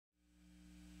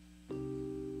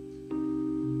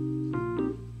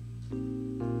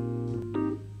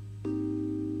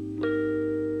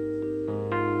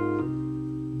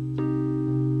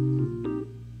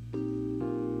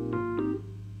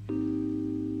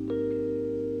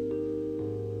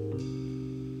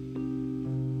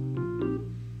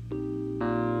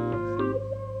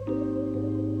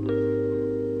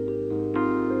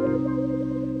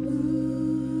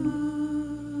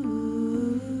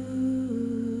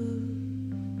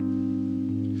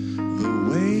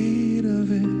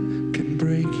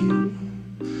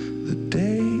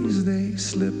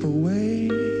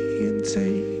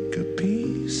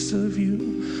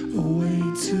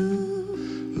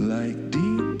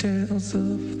smiles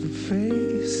of the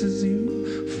faces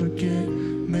you forget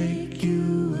make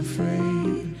you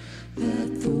afraid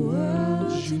that the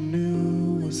world you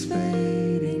knew was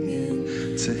fading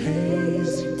into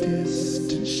hazy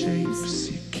distant shapes.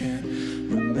 You can't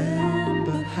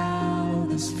remember how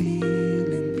this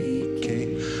feeling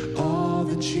became all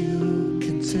that you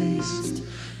can taste.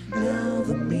 Now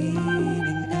the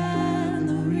meaning and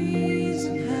the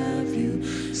reason have you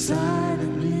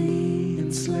silently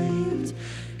enslaved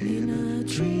in a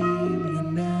dream you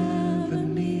never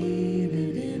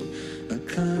needed, in a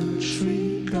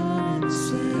country gone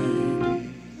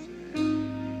insane.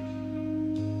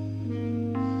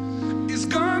 It's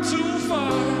gone too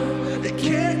far, it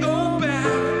can't go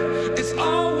back. It's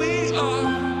all we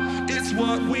are, it's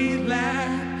what we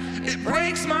lack. It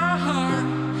breaks my heart,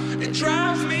 it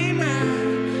drives me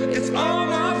mad. It's all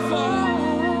my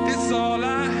fault, it's all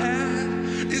I had.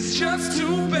 It's just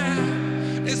too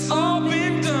bad, it's all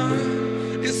been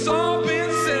done, it's all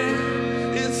been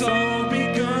said, it's all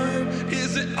begun.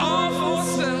 Is it all for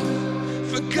self,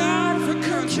 for God, for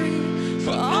country,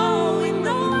 for all we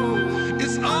know?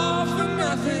 It's all for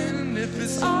nothing if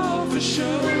it's all for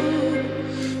show.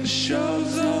 The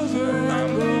show's over,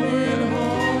 I'm going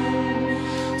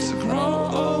home to grow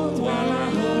old while I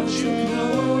hold you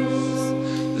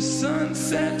close. The sun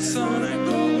sets on a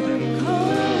golden coast.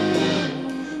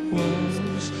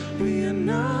 We are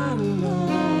not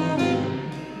alone.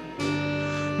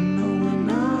 No, we're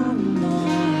not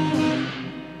alone.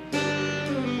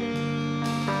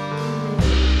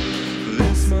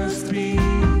 This must be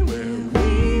where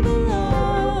we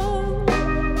belong.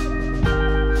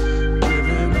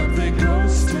 Giving up the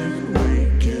ghost and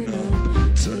waking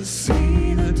up to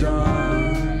see the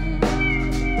dawn.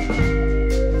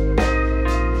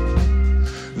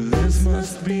 This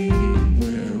must be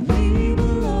where we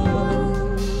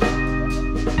belong.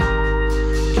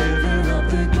 Giving up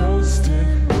the ghost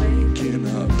and waking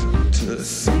up to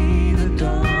see the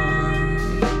dawn.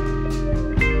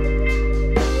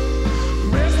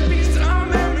 Rest in peace to our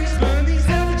memories, burn these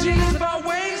effigies of our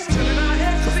ways, turning our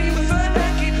heads to see what's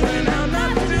ahead, keep putting out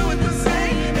not to do it the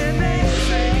same. And they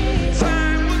say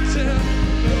time will tell,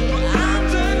 but I'm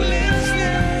done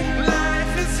listening.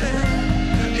 Life is hell,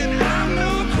 and I'm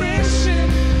no Christian,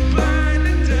 blind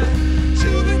and deaf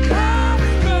to the come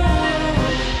and go.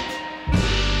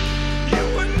 You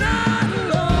are not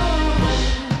alone.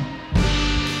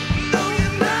 No,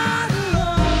 you're not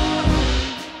alone.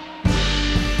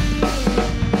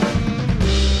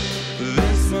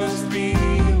 This must be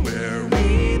where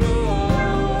we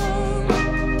belong.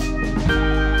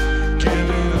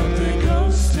 Giving up the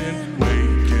ghost and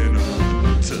waking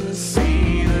up to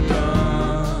see the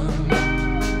dawn.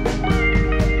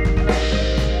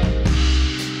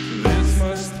 This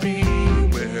must be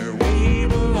where we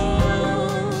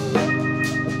belong.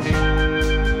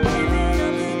 Giving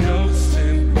up the ghost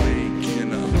and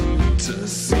waking up to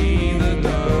see the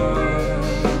dawn.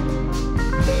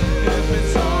 If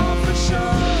it's all for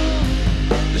show,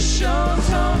 the show's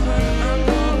over, I'm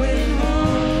going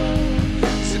home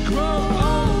to grow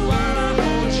old while I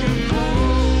hold you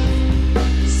close.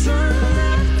 The sun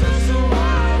left us a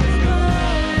while ago,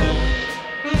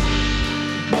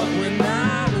 but we're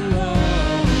not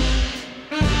alone.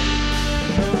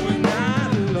 No, we're not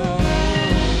alone.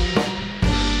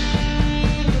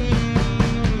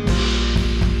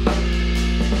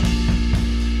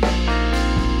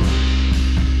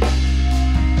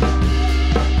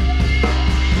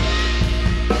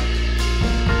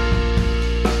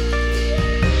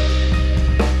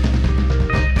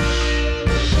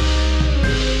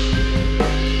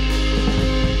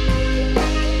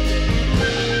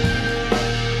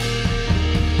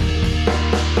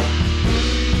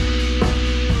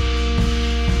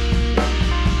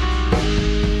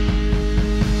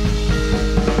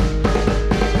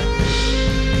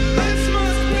 This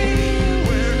must be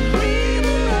where we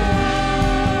belong.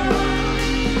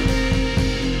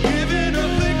 Giving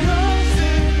up the ghost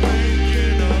and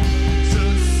waking up to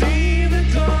see the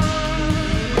dawn.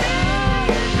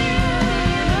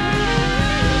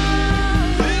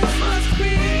 This must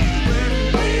be where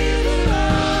we belong.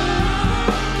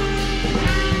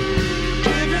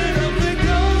 Giving up the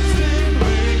ghost and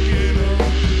waking up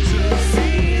to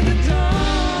see the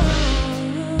dawn.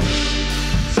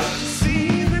 To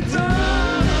see the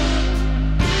dawn.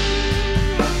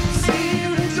 See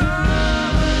the dawn.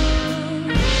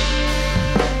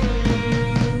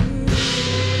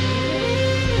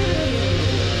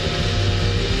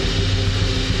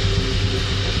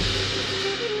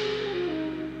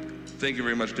 Thank you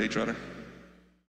very much, Daytrotter.